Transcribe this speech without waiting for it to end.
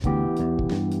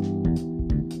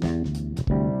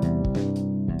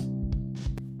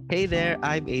Hey there,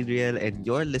 I'm Adriel, and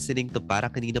you're listening to Para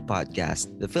Kanina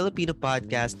Podcast, the Filipino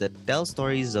podcast that tells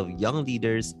stories of young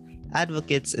leaders,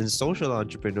 advocates, and social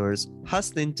entrepreneurs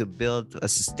hustling to build a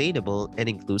sustainable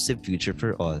and inclusive future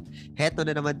for all. Heto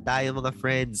na naman tayo mga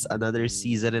friends, another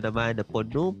season na naman na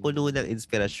puno-puno ng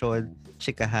inspirasyon,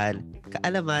 chikahan,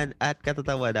 kaalaman at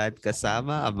katatawanan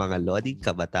kasama ang mga loding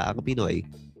kabataang Pinoy.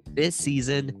 This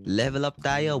season, level up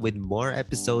tayo with more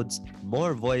episodes,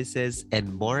 more voices, and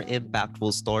more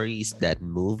impactful stories that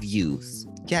move youth.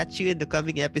 Catch you in the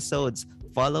coming episodes.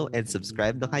 Follow and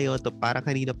subscribe na kayo to Para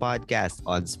Kanina Podcast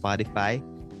on Spotify,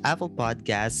 Apple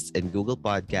Podcasts, and Google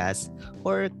Podcasts,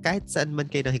 or kahit saan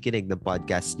man kayo nakikinig ng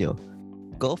podcast nyo.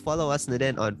 Go follow us na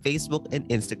din on Facebook and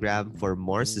Instagram for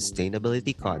more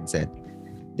sustainability content.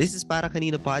 This is Para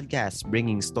Kanina Podcast,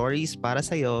 bringing stories para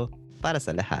sa'yo, para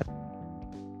sa lahat.